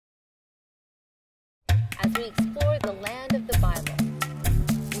as we explore the land of the Bible.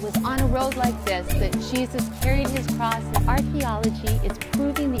 It was on a road like this that Jesus carried his cross. Archaeology is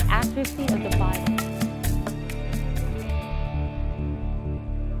proving the accuracy of the Bible.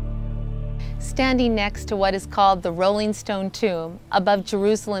 Standing next to what is called the Rolling Stone Tomb above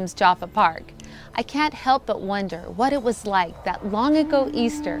Jerusalem's Jaffa Park, I can't help but wonder what it was like that long ago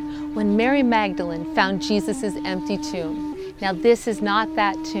Easter when Mary Magdalene found Jesus' empty tomb. Now this is not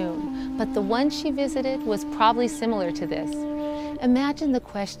that tomb, but the one she visited was probably similar to this. Imagine the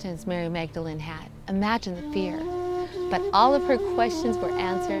questions Mary Magdalene had. Imagine the fear. But all of her questions were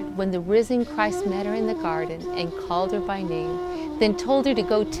answered when the risen Christ met her in the garden and called her by name, then told her to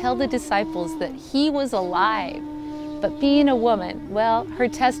go tell the disciples that he was alive. But being a woman, well, her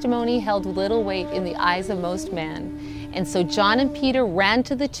testimony held little weight in the eyes of most men. And so John and Peter ran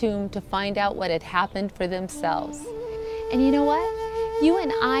to the tomb to find out what had happened for themselves. And you know what? You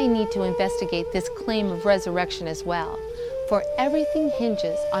and I need to investigate this claim of resurrection as well. For everything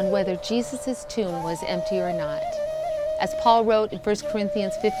hinges on whether Jesus' tomb was empty or not. As Paul wrote in 1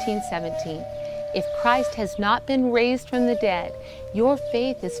 Corinthians 15:17, if Christ has not been raised from the dead, your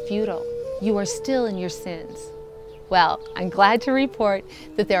faith is futile. You are still in your sins. Well, I'm glad to report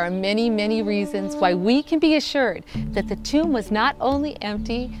that there are many, many reasons why we can be assured that the tomb was not only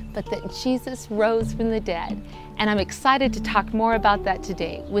empty, but that Jesus rose from the dead. And I'm excited to talk more about that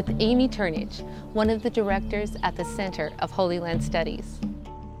today with Amy Turnage, one of the directors at the Center of Holy Land Studies.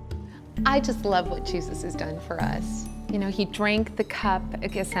 I just love what Jesus has done for us. You know, he drank the cup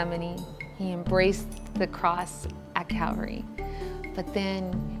at Gethsemane, he embraced the cross at Calvary, but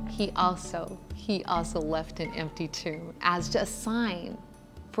then he also left an empty tomb as a sign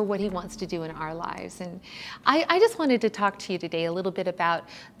for what he wants to do in our lives. And I just wanted to talk to you today a little bit about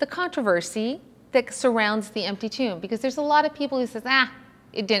the controversy that surrounds the empty tomb, because there's a lot of people who says,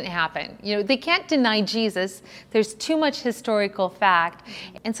 it didn't happen. You know, they can't deny Jesus. There's too much historical fact.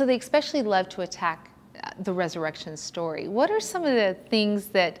 And so they especially love to attack the resurrection story. What are some of the things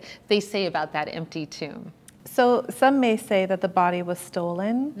that they say about that empty tomb? So some may say that the body was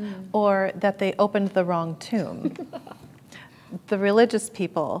stolen or that they opened the wrong tomb. The religious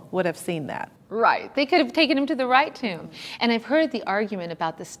people would have seen that. Right. They could have taken him to the right tomb. And I've heard the argument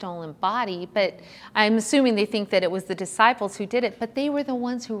about the stolen body, but I'm assuming they think that it was the disciples who did it, but they were the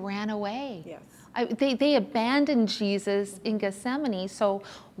ones who ran away. Yes. They abandoned Jesus in Gethsemane, so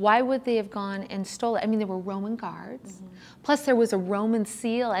why would they have gone and stole it? I mean, there were Roman guards, plus there was a Roman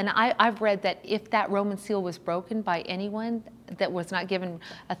seal, and I've read that if that Roman seal was broken by anyone that was not given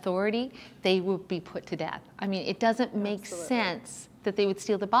authority, they would be put to death. I mean, it doesn't make sense that they would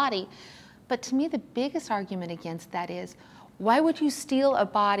steal the body. But to me, the biggest argument against that is, why would you steal a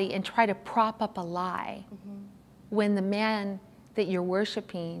body and try to prop up a lie when the man that you're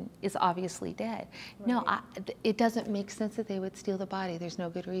worshiping is obviously dead? Right. No, it doesn't make sense that they would steal the body. There's no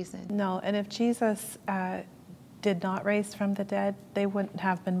good reason. No, and if Jesus did not raise from the dead, they wouldn't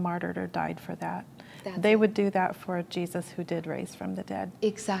have been martyred or died for that. They would do that for Jesus who did raise from the dead.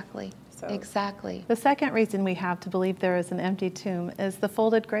 Exactly. So exactly. The second reason we have to believe there is an empty tomb is the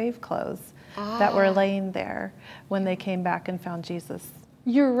folded grave clothes that were laying there when they came back and found Jesus.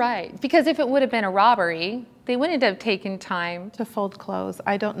 You're right, because if it would have been a robbery, they wouldn't have taken time to fold clothes.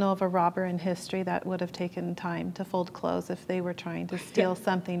 I don't know of a robber in history that would have taken time to fold clothes if they were trying to steal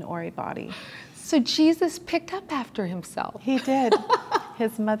something or a body. So Jesus picked up after himself. He did.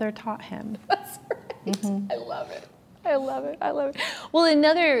 His mother taught him. That's right. I love it. I love it. I love it. Well,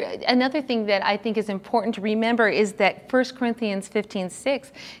 another thing that I think is important to remember is that 1 Corinthians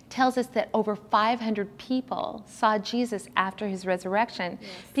 15:6 tells us that over 500 people saw Jesus after his resurrection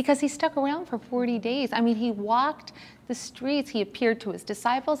because he stuck around for 40 days. I mean, he walked the streets. He appeared to his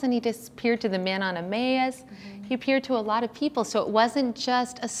disciples and he appeared to the men on Emmaus. He appeared to a lot of people. So it wasn't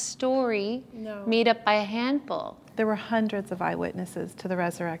just a story made up by a handful. There were hundreds of eyewitnesses to the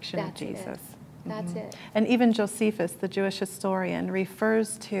resurrection of Jesus. That's it. And even Josephus, the Jewish historian,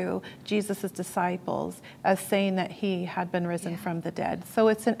 refers to Jesus' disciples as saying that he had been risen from the dead. So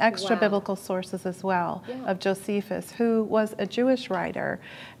it's an extra biblical sources as well of Josephus, who was a Jewish writer,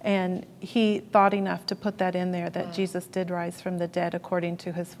 and he thought enough to put that in there that Jesus did rise from the dead according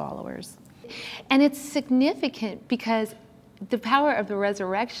to his followers. And it's significant because the power of the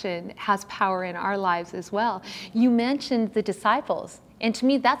resurrection has power in our lives as well. You mentioned the disciples. And to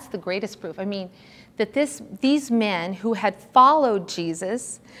me, that's the greatest proof. I mean, that these men who had followed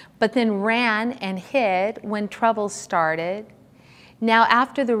Jesus, but then ran and hid when trouble started, now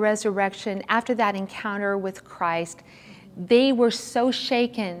after the resurrection, after that encounter with Christ, they were so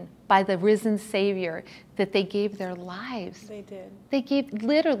shaken by the risen Savior that they gave their lives. They did. They gave,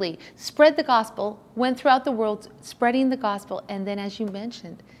 literally, spread the gospel, went throughout the world spreading the gospel, and then, as you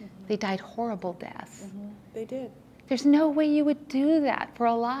mentioned, they died horrible deaths. They did. There's no way you would do that for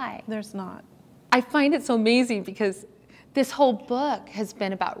a lie. There's not. I find it so amazing because this whole book has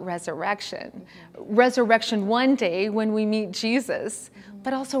been about resurrection. Resurrection one day when we meet Jesus,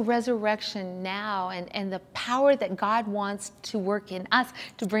 but also resurrection now, and the power that God wants to work in us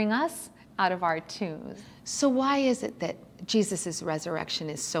to bring us out of our tombs. So why is it that Jesus' resurrection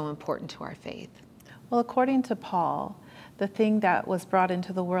is so important to our faith? Well, according to Paul, the thing that was brought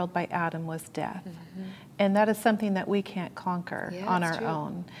into the world by Adam was death. And that is something that we can't conquer on our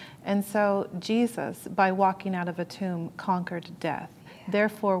own. And so Jesus, by walking out of a tomb, conquered death.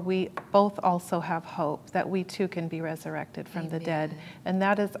 Therefore, we both also have hope that we too can be resurrected from the dead. And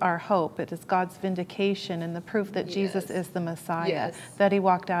that is our hope. It is God's vindication and the proof that Jesus is the Messiah, that he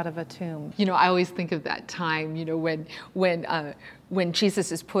walked out of a tomb. You know, I always think of that time, you know, when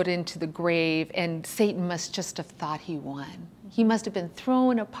Jesus is put into the grave and Satan must just have thought he won. He must have been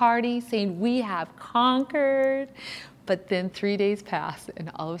throwing a party saying, we have conquered. But then 3 days pass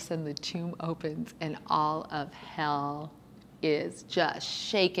and all of a sudden the tomb opens and all of hell is just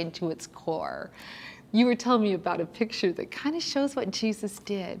shaken to its core. You were telling me about a picture that kind of shows what Jesus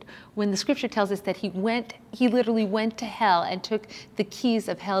did when the scripture tells us that he literally went to hell and took the keys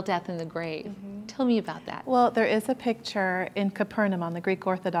of hell, death, and the grave. Tell me about that. Well, there is a picture in Capernaum on the Greek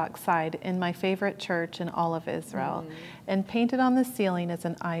Orthodox side in my favorite church in all of Israel. And painted on the ceiling is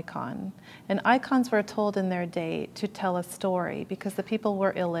an icon. And icons were told in their day to tell a story because the people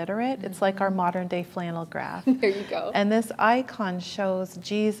were illiterate. It's like our modern day flannel graph. There you go. And this icon shows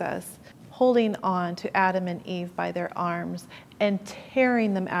Jesus holding on to Adam and Eve by their arms and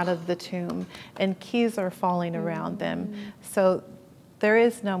tearing them out of the tomb, and keys are falling around them. So there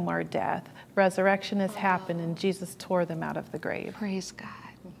is no more death. Resurrection has happened, and Jesus tore them out of the grave. Praise God.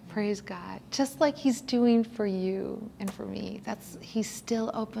 Praise God. Just like he's doing for you and for me. He's still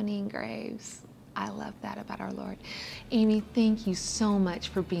opening graves. I love that about our Lord. Amy, thank you so much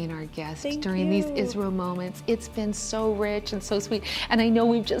for being our guest during these Israel moments. It's been so rich and so sweet. And I know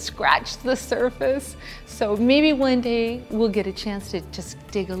we've just scratched the surface. So maybe one day we'll get a chance to just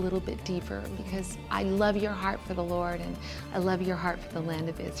dig a little bit deeper, because I love your heart for the Lord and I love your heart for the land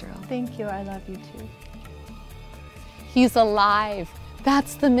of Israel. Thank you. I love you too. He's alive.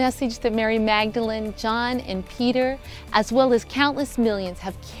 That's the message that Mary Magdalene, John, and Peter, as well as countless millions,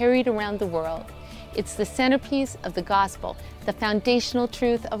 have carried around the world. It's the centerpiece of the gospel, the foundational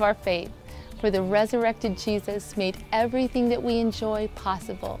truth of our faith. For the resurrected Jesus made everything that we enjoy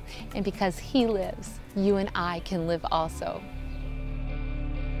possible. And because he lives, you and I can live also.